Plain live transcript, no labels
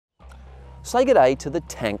Say g'day to the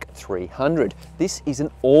Tank 300. This is an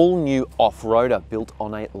all-new off-roader built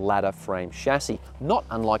on a ladder frame chassis, not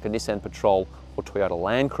unlike a Nissan Patrol or Toyota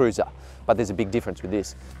Land Cruiser. But there's a big difference with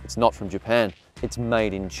this. It's not from Japan, it's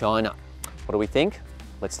made in China. What do we think?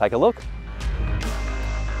 Let's take a look.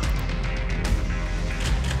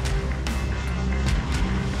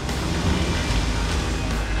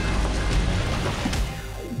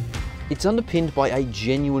 It's underpinned by a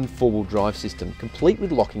genuine four-wheel drive system, complete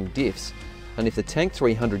with locking diffs. And if the Tank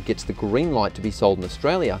 300 gets the green light to be sold in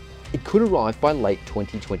Australia, it could arrive by late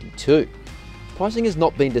 2022. Pricing has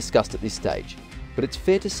not been discussed at this stage, but it's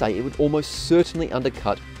fair to say it would almost certainly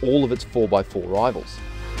undercut all of its 4x4 rivals.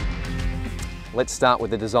 Let's start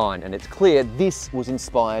with the design, and it's clear this was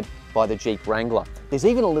inspired by the Jeep Wrangler. There's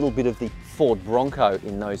even a little bit of the Ford Bronco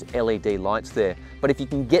in those LED lights there, but if you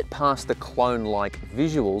can get past the clone-like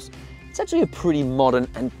visuals, it's actually a pretty modern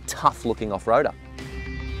and tough-looking off-roader.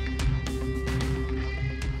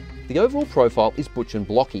 The overall profile is butch and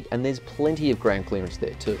blocky, and there's plenty of ground clearance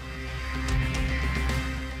there too.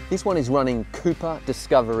 This one is running Cooper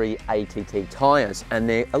Discovery ATT tyres, and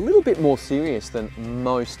they're a little bit more serious than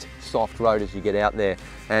most soft roaders you get out there.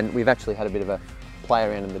 And we've actually had a bit of a play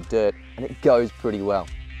around in the dirt, and it goes pretty well.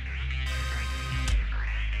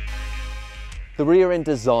 The rear end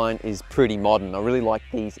design is pretty modern. I really like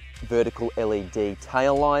these vertical LED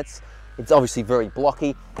tail lights. It's obviously very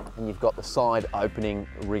blocky, and you've got the side opening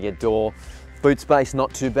rear door. Boot space,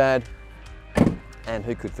 not too bad. And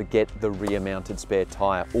who could forget the rear mounted spare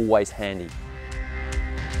tyre, always handy.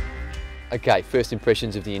 Okay, first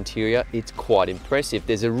impressions of the interior, it's quite impressive.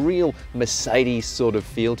 There's a real Mercedes sort of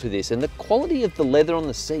feel to this, and the quality of the leather on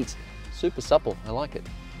the seats, super supple, I like it.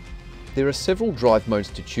 There are several drive modes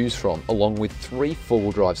to choose from, along with 3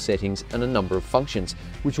 four-wheel drive settings and a number of functions,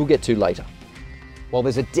 which we'll get to later. While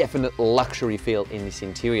there's a definite luxury feel in this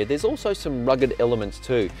interior, there's also some rugged elements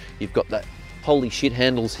too. You've got the holy shit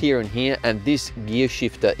handles here and here, and this gear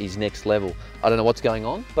shifter is next level. I don't know what's going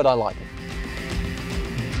on, but I like it.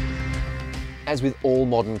 As with all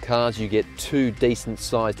modern cars, you get 2 decent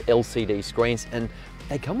sized LCD screens, and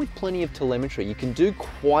they come with plenty of telemetry. You can do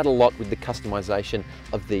quite a lot with the customization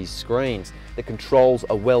of these screens. The controls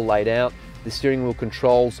are well laid out, the steering wheel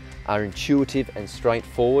controls are intuitive and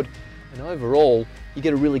straightforward, and overall, you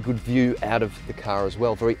get a really good view out of the car as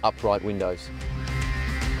well, very upright windows.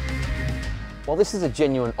 While this is a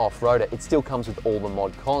genuine off-roader, it still comes with all the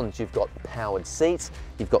mod cons. You've got powered seats,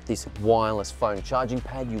 you've got this wireless phone charging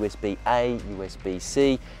pad, USB-A,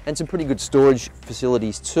 USB-C, and some pretty good storage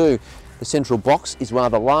facilities too. The central box is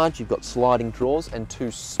rather large, you've got sliding drawers and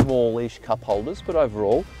 2 smallish cup holders, but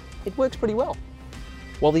overall, it works pretty well.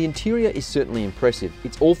 While the interior is certainly impressive,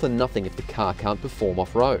 it's all for nothing if the car can't perform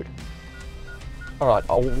off-road. All right,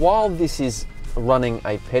 while this is running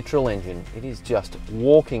a petrol engine, it is just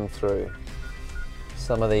walking through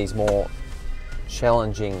some of these more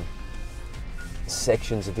challenging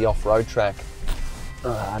sections of the off-road track.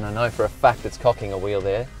 And I know for a fact it's cocking a wheel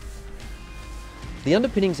there. The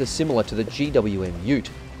underpinnings are similar to the GWM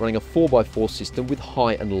Ute, running a 4x4 system with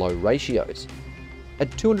high and low ratios.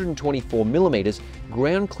 At 224mm,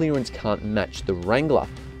 ground clearance can't match the Wrangler,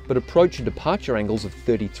 but approach and departure angles of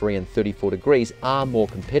 33 and 34 degrees are more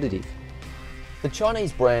competitive. The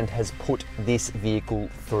Chinese brand has put this vehicle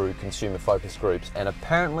through consumer focus groups, and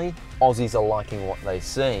apparently Aussies are liking what they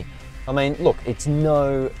see. I mean, look, it's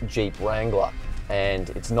no Jeep Wrangler, and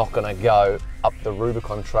it's not going to go up the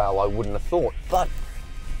Rubicon Trail, I wouldn't have thought, but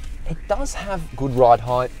it does have good ride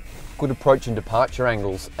height, good approach and departure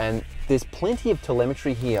angles, and there's plenty of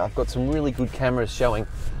telemetry here. I've got some really good cameras showing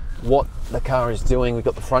what the car is doing. We've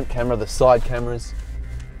got the front camera, the side cameras,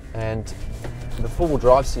 and the four-wheel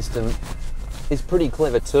drive system is pretty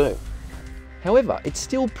clever too. However, it's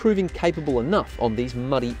still proving capable enough on these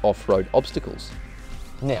muddy off-road obstacles.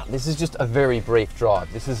 Now, this is just a very brief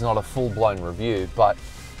drive. This is not a full-blown review, but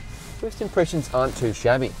first impressions aren't too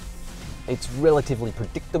shabby. It's relatively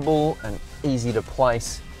predictable and easy to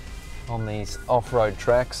place on these off-road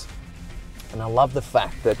tracks. And I love the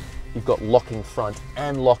fact that you've got locking front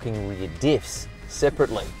and locking rear diffs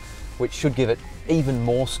separately, which should give it even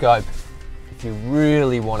more scope if you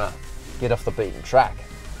really want to get off the beaten track.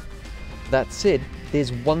 That said,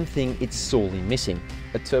 there's one thing it's sorely missing: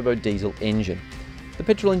 a turbo diesel engine. The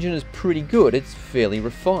petrol engine is pretty good, it's fairly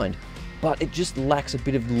refined, but it just lacks a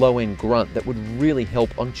bit of low-end grunt that would really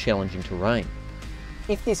help on challenging terrain.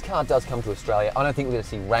 If this car does come to Australia, I don't think we're going to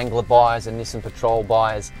see Wrangler buyers and Nissan Patrol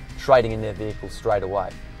buyers trading in their vehicles straight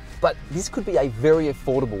away. But this could be a very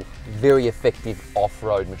affordable, very effective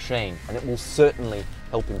off-road machine, and it will certainly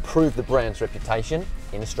help improve the brand's reputation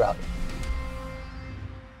in Australia.